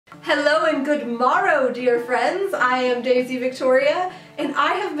Hello and good morrow, dear friends. I am Daisy Victoria, and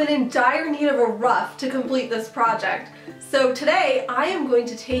I have been in dire need of a ruff to complete this project. So today, I am going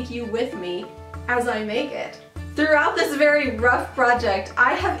to take you with me as I make it. Throughout this very rough project,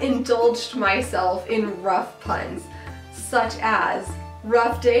 I have indulged myself in rough puns, such as,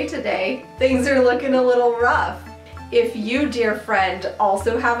 rough day today, things are looking a little rough. If you, dear friend,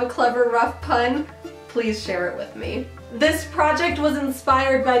 also have a clever rough pun, please share it with me. This project was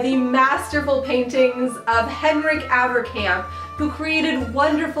inspired by the masterful paintings of Hendrick Avercamp, who created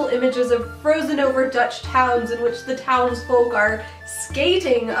wonderful images of frozen over Dutch towns in which the townsfolk are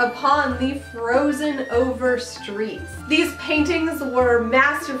skating upon the frozen over streets. These paintings were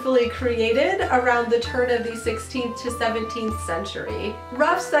masterfully created around the turn of the 16th to 17th century.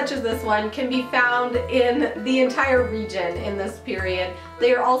 Ruffs such as this one can be found in the entire region in this period.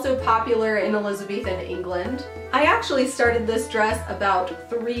 They are also popular in Elizabethan England. I actually started this dress about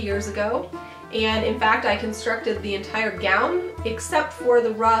 3 years ago, and in fact I constructed the entire gown except for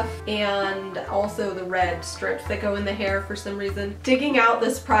the ruff and also the red strips that go in the hair for some reason. Digging out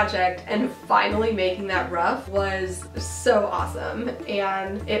this project and finally making that ruff was so awesome,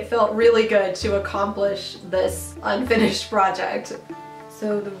 and it felt really good to accomplish this unfinished project.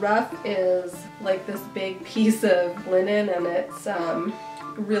 So the ruff is like this big piece of linen, and it's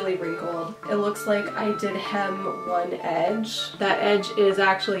really wrinkled. It looks like I did hem one edge. That edge is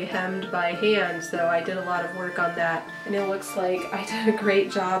actually hemmed by hand, so I did a lot of work on that, and it looks like I did a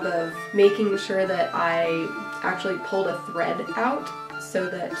great job of making sure that I actually pulled a thread out so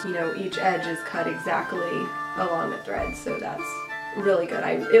that, you know, each edge is cut exactly along a thread, so that's really good.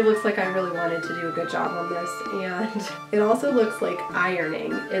 It looks like I really wanted to do a good job on this, and it also looks like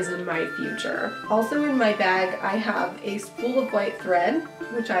ironing is in my future. Also in my bag I have a spool of white thread,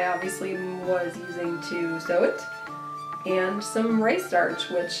 which I obviously was using to sew it, and some rice starch,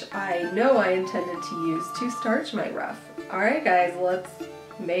 which I know I intended to use to starch my ruff. Alright guys, let's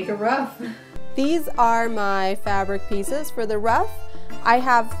make a ruff. These are my fabric pieces for the ruff. I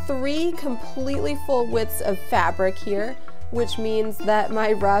have 3 completely full widths of fabric here, which means that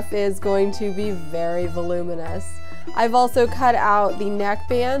my ruff is going to be very voluminous. I've also cut out the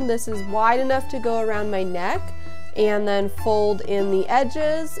neckband. This is wide enough to go around my neck, and then fold in the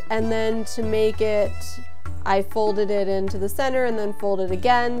edges, and then to make it, I folded it into the center and then folded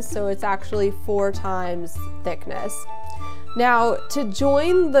again, so it's actually 4 times thickness. Now, to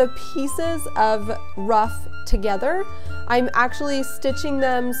join the pieces of ruff together, I'm actually stitching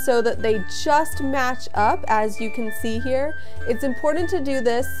them so that they just match up, as you can see here. It's important to do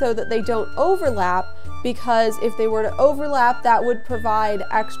this so that they don't overlap, because if they were to overlap, that would provide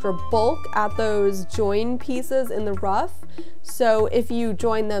extra bulk at those join pieces in the ruff. So if you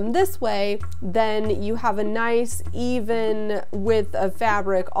join them this way, then you have a nice even width of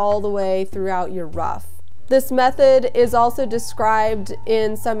fabric all the way throughout your ruff. This method is also described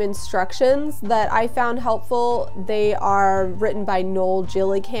in some instructions that I found helpful. They are written by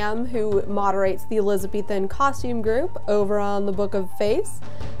Gillicam, who moderates the Elizabethan costume group over on the Book of Face,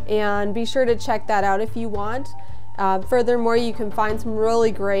 and be sure to check that out if you want. Furthermore, you can find some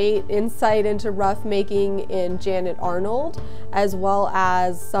really great insight into ruff making in Janet Arnold, as well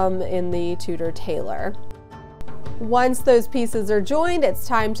as some in the Tudor Tailor. Once those pieces are joined, it's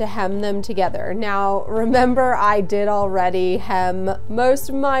time to hem them together. Now, remember, I did already hem most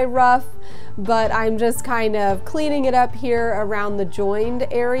of my ruff, but I'm just kind of cleaning it up here around the joined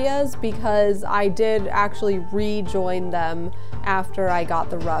areas because I did actually rejoin them after I got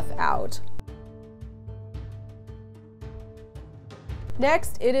the ruff out.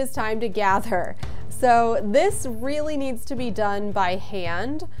 Next, it is time to gather. So this really needs to be done by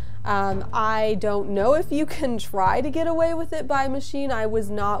hand. I don't know if you can try to get away with it by machine. I was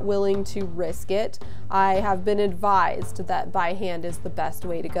not willing to risk it. I have been advised that by hand is the best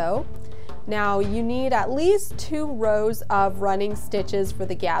way to go. Now, you need at least 2 rows of running stitches for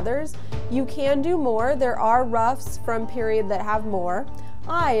the gathers. You can do more. There are ruffs from period that have more.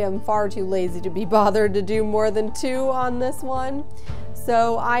 I am far too lazy to be bothered to do more than 2 on this one.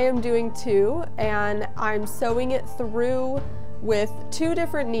 So I am doing 2, and I'm sewing it through with 2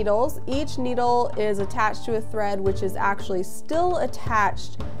 different needles. Each needle is attached to a thread which is actually still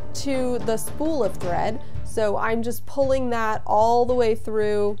attached to the spool of thread. So I'm just pulling that all the way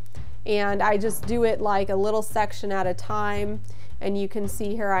through, and I just do it like a little section at a time. And you can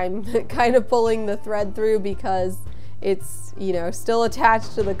see here I'm kind of pulling the thread through because it's, you know, still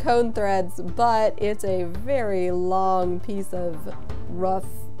attached to the cone threads, but it's a very long piece of rough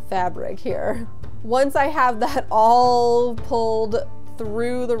fabric here. Once I have that all pulled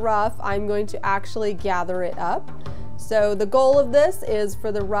through the ruff, I'm going to actually gather it up. So the goal of this is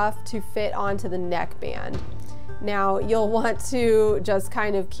for the ruff to fit onto the neckband. Now you'll want to just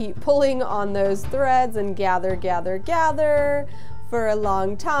kind of keep pulling on those threads and gather, gather, gather for a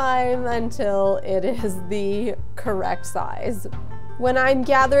long time until it is the correct size. When I'm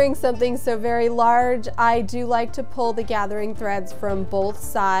gathering something so very large, I do like to pull the gathering threads from both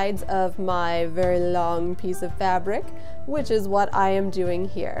sides of my very long piece of fabric, which is what I am doing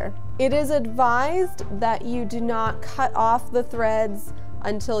here. It is advised that you do not cut off the threads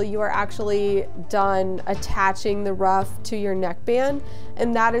until you are actually done attaching the ruff to your neckband,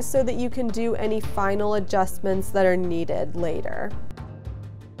 and that is so that you can do any final adjustments that are needed later.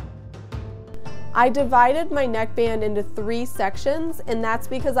 I divided my neckband into 3 sections, and that's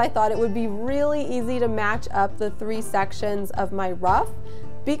because I thought it would be really easy to match up the 3 sections of my ruff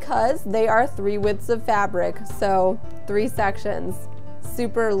because they are 3 widths of fabric, so 3 sections.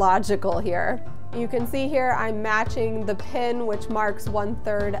 Super logical here. You can see here I'm matching the pin, which marks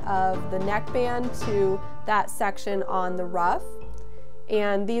 1/3 of the neckband, to that section on the ruff,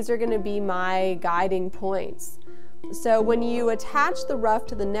 and these are going to be my guiding points. So when you attach the ruff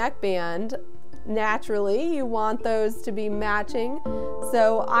to the neckband, naturally you want those to be matching.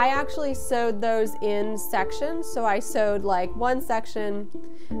 So I actually sewed those in sections. So I sewed like one section,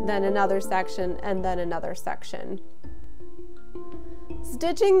 then another section, and then another section.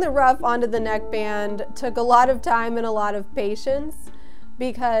 Stitching the ruff onto the neckband took a lot of time and a lot of patience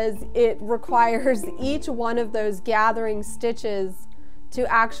because it requires each one of those gathering stitches to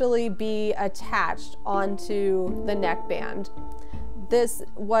actually be attached onto the neckband. This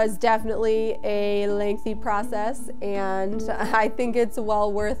was definitely a lengthy process, and I think it's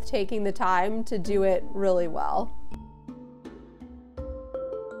well worth taking the time to do it really well.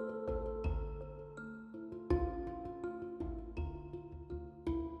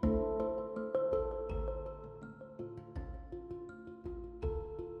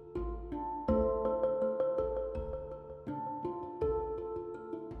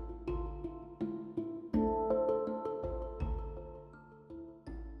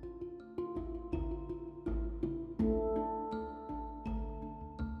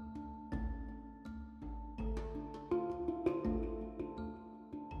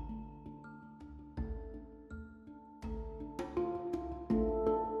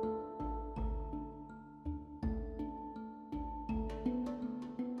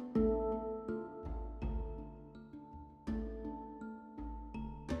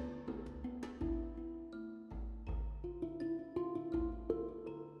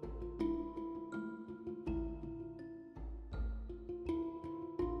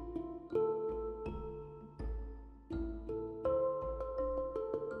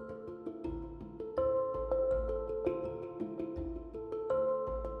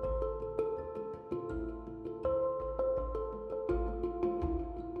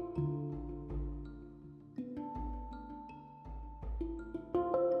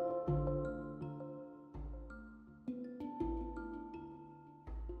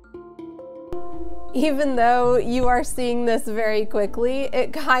 Even though you are seeing this very quickly,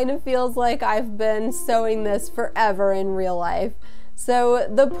 it kind of feels like I've been sewing this forever in real life. So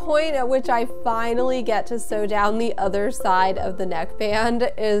the point at which I finally get to sew down the other side of the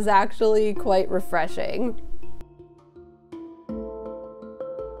neckband is actually quite refreshing.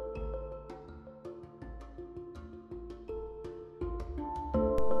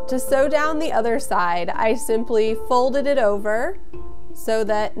 To sew down the other side, I simply folded it over so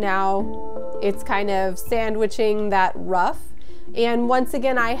that now it's kind of sandwiching that ruff. And once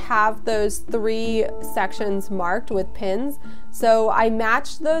again, I have those 3 sections marked with pins. So I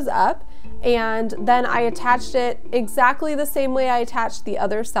matched those up, and then I attached it exactly the same way I attached the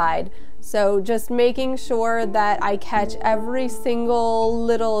other side. So just making sure that I catch every single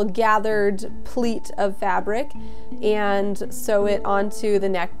little gathered pleat of fabric and sew it onto the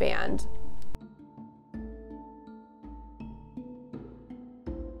neckband.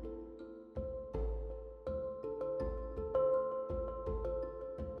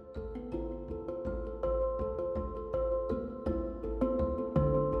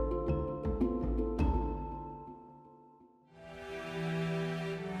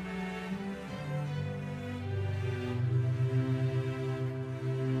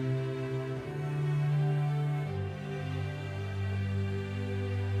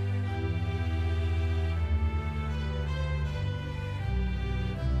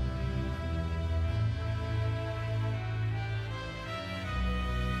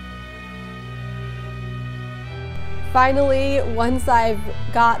 Finally, once I've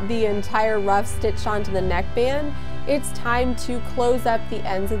got the entire ruff stitched onto the neckband, it's time to close up the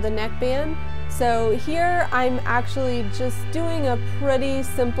ends of the neckband. So here I'm actually just doing a pretty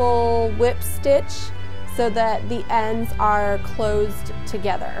simple whip stitch so that the ends are closed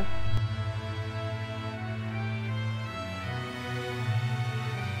together.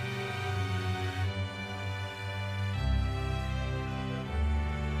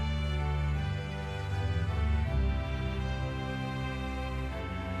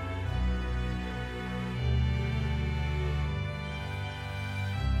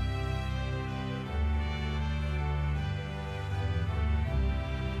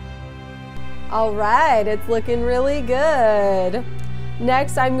 All right, it's looking really good.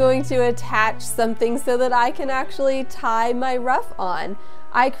 Next, I'm going to attach something so that I can actually tie my ruff on.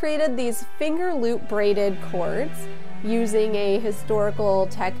 I created these finger loop braided cords using a historical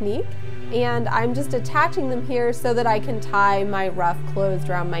technique, and I'm just attaching them here so that I can tie my ruff closed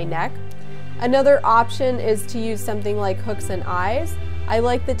around my neck. Another option is to use something like hooks and eyes. I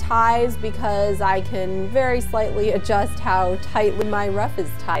like the ties because I can very slightly adjust how tightly my ruff is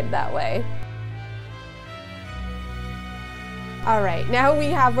tied that way. All right, now we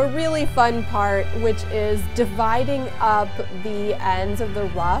have a really fun part, which is dividing up the ends of the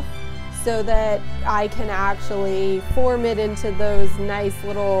ruff so that I can actually form it into those nice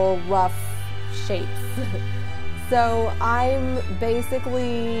little ruff shapes. So I'm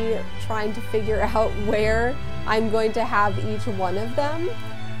basically trying to figure out where I'm going to have each one of them.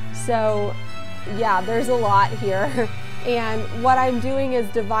 So yeah, there's a lot here. And what I'm doing is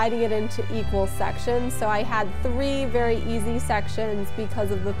dividing it into equal sections. So I had 3 very easy sections because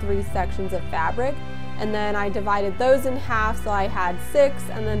of the 3 sections of fabric. And then I divided those in half, so I had 6,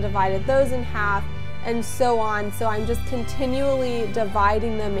 and then divided those in half, and so on. So I'm just continually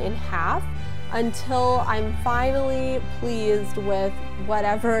dividing them in half until I'm finally pleased with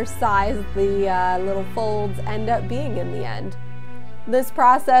whatever size the little folds end up being in the end. This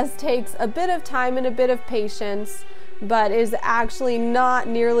process takes a bit of time and a bit of patience, but is actually not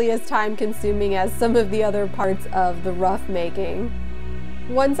nearly as time consuming as some of the other parts of the ruff making.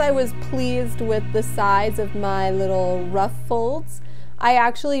 Once I was pleased with the size of my little ruff folds, I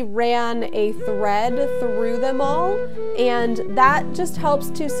actually ran a thread through them all, and that just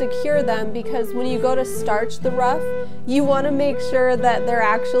helps to secure them because when you go to starch the ruff, you want to make sure that they're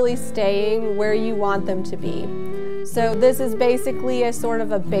actually staying where you want them to be. So this is basically a sort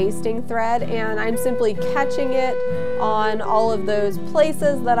of a basting thread, and I'm simply catching it on all of those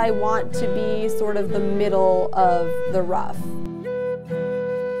places that I want to be sort of the middle of the ruff.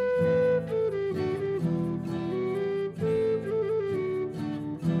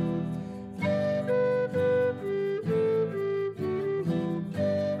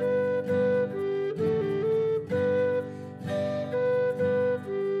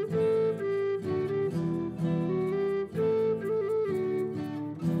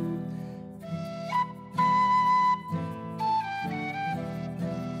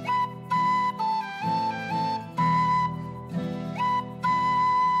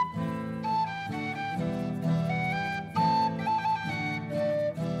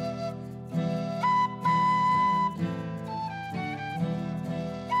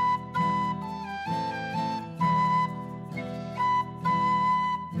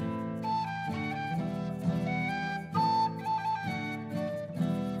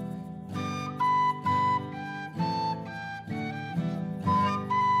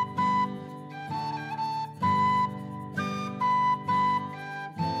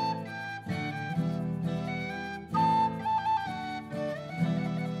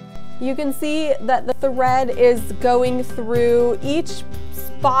 You can see that the thread is going through each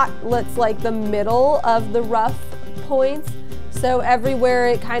spot that's like the middle of the ruff points. So everywhere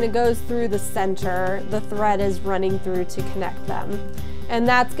it kind of goes through the center, the thread is running through to connect them. And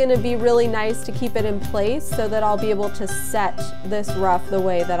that's going to be really nice to keep it in place so that I'll be able to set this ruff the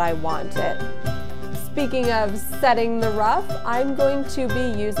way that I want it. Speaking of setting the ruff, I'm going to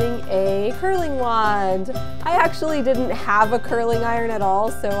be using a curling wand. I actually didn't have a curling iron at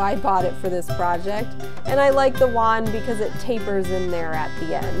all, so I bought it for this project. And I like the wand because it tapers in there at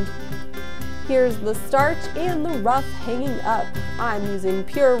the end. Here's the starch and the ruff hanging up. I'm using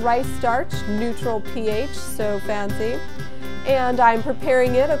pure rice starch, neutral pH, so fancy. And I'm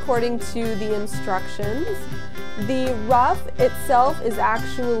preparing it according to the instructions. The ruff itself is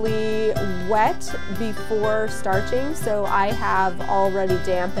actually wet before starching, so I have already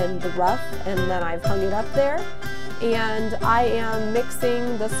dampened the ruff and then I've hung it up there. And I am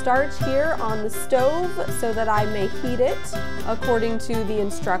mixing the starch here on the stove so that I may heat it according to the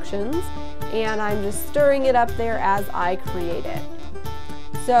instructions. And I'm just stirring it up there as I create it.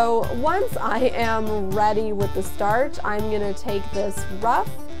 So once I am ready with the starch, I'm going to take this ruff,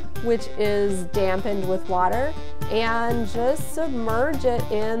 which is dampened with water, and just submerge it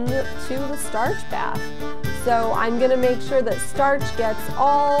into the starch bath. So I'm gonna make sure that starch gets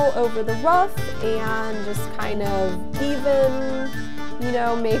all over the ruff and just kind of even, you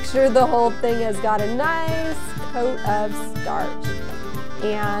know, make sure the whole thing has got a nice coat of starch.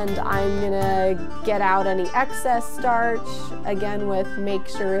 And I'm gonna get out any excess starch, again with make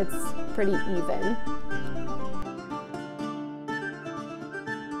sure it's pretty even.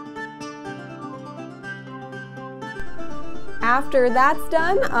 After that's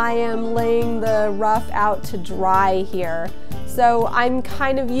done, I am laying the ruff out to dry here. So I'm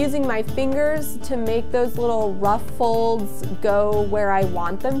kind of using my fingers to make those little ruff folds go where I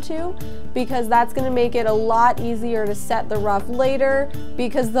want them to, because that's going to make it a lot easier to set the ruff later,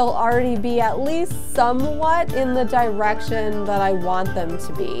 because they'll already be at least somewhat in the direction that I want them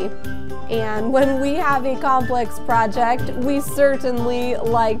to be. And when we have a complex project, we certainly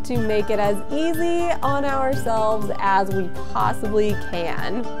like to make it as easy on ourselves as we possibly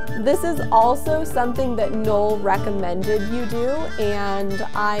can. This is also something that Noel recommended you do, and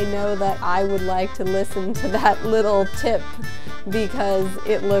I know that I would like to listen to that little tip because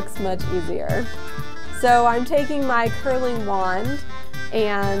it looks much easier. So I'm taking my curling wand,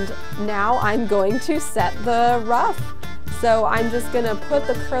 and now I'm going to set the ruff. So I'm just gonna put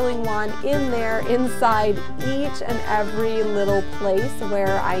the curling wand in there inside each and every little place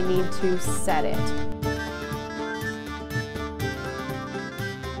where I need to set it.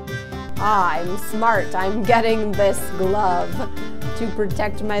 Ah, I'm smart. I'm getting this glove to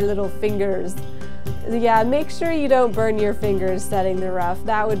protect my little fingers. Yeah, make sure you don't burn your fingers setting the ruff.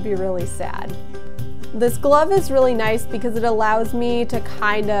 That would be really sad. This glove is really nice because it allows me to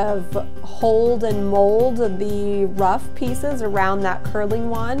kind of hold and mold the ruff pieces around that curling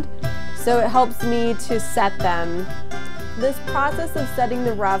wand, so it helps me to set them. This process of setting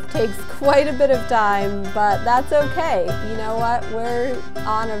the ruff takes quite a bit of time, but that's okay. You know what? We're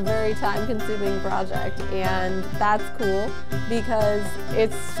on a very time-consuming project, and that's cool because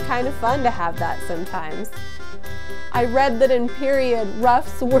it's kind of fun to have that sometimes. I read that in period,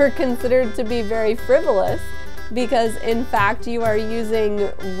 ruffs were considered to be very frivolous because in fact you are using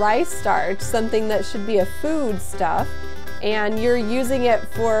rice starch, something that should be a food stuff, and you're using it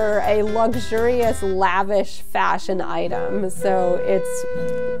for a luxurious, lavish fashion item, so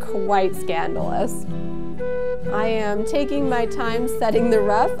it's quite scandalous. I am taking my time setting the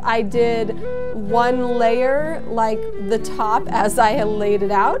ruff. I did one layer, like the top as I had laid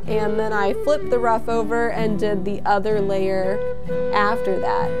it out, and then I flipped the ruff over and did the other layer after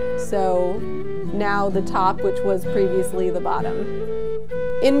that. So now the top, which was previously the bottom.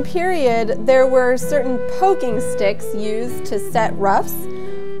 In period, there were certain poking sticks used to set ruffs.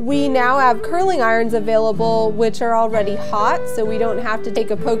 We now have curling irons available which are already hot, so we don't have to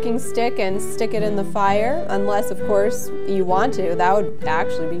take a poking stick and stick it in the fire, unless of course you want to. That would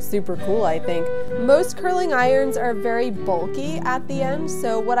actually be super cool, I think. Most curling irons are very bulky at the end,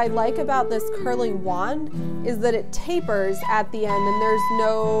 so what I like about this curling wand is that it tapers at the end and there's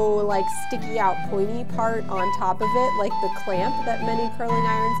no like sticky out pointy part on top of it like the clamp that many curling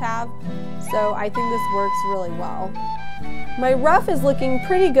irons have. So I think this works really well. My ruff is looking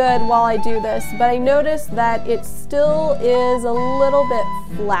pretty good while I do this, but I noticed that it still is a little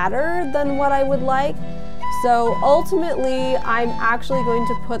bit flatter than what I would like. So ultimately, I'm actually going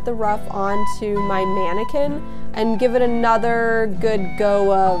to put the ruff onto my mannequin and give it another good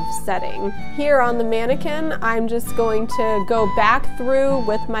go of setting. Here on the mannequin, I'm just going to go back through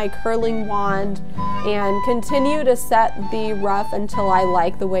with my curling wand and continue to set the ruff until I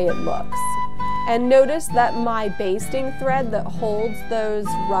like the way it looks. And notice that my basting thread that holds those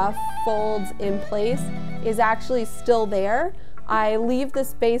ruff folds in place is actually still there. I leave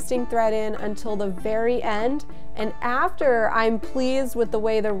this basting thread in until the very end, and after I'm pleased with the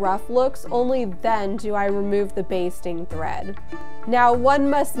way the ruff looks, only then do I remove the basting thread. Now, one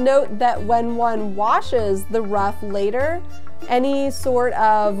must note that when one washes the ruff later, any sort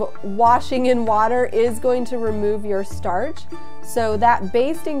of washing in water is going to remove your starch. So that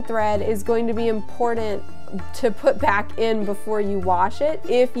basting thread is going to be important to put back in before you wash it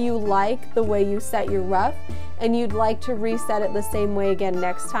if you like the way you set your ruff and you'd like to reset it the same way again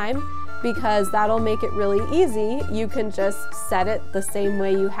next time, because that'll make it really easy. You can just set it the same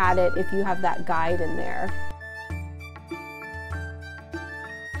way you had it if you have that guide in there.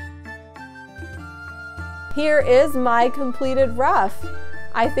 Here is my completed ruff.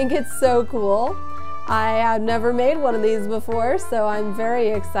 I think it's so cool. I have never made one of these before, so I'm very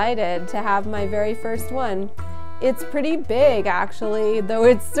excited to have my very first one. It's pretty big actually, though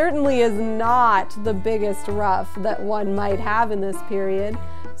it certainly is not the biggest ruff that one might have in this period.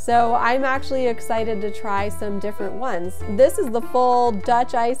 So I'm actually excited to try some different ones. This is the full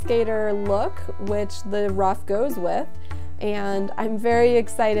Dutch ice skater look, which the ruff goes with. And I'm very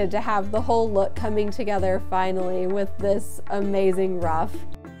excited to have the whole look coming together finally with this amazing ruff.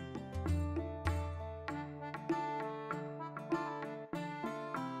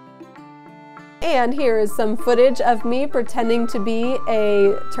 And here is some footage of me pretending to be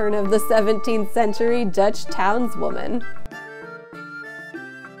a turn of the 17th century Dutch townswoman.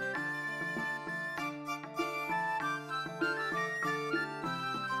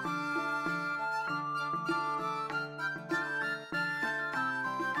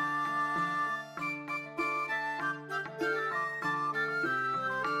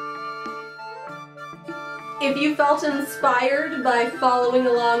 If you felt inspired by following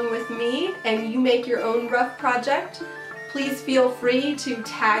along with me and you make your own ruff project, please feel free to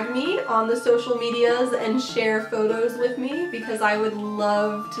tag me on the social medias and share photos with me because I would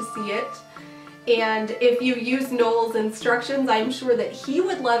love to see it. And if you use Noel's instructions, I'm sure that he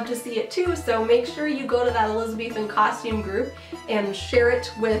would love to see it too, so make sure you go to that Elizabethan costume group and share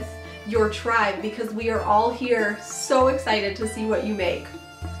it with your tribe because we are all here so excited to see what you make.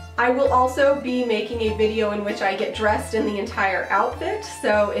 I will also be making a video in which I get dressed in the entire outfit,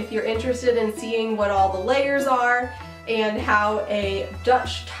 so if you're interested in seeing what all the layers are and how a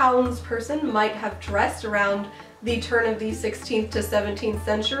Dutch townsperson might have dressed around the turn of the 16th to 17th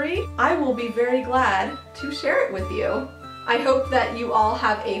century, I will be very glad to share it with you. I hope that you all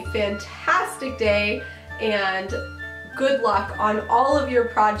have a fantastic day and good luck on all of your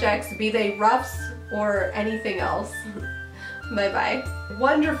projects, be they ruffs or anything else. Bye-bye.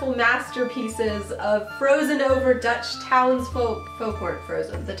 Wonderful masterpieces of frozen over Dutch townsfolk. Folk weren't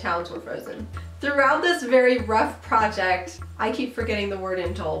frozen, the towns were frozen. Throughout this very ruff project, I keep forgetting the word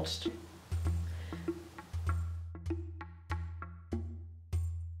indulged.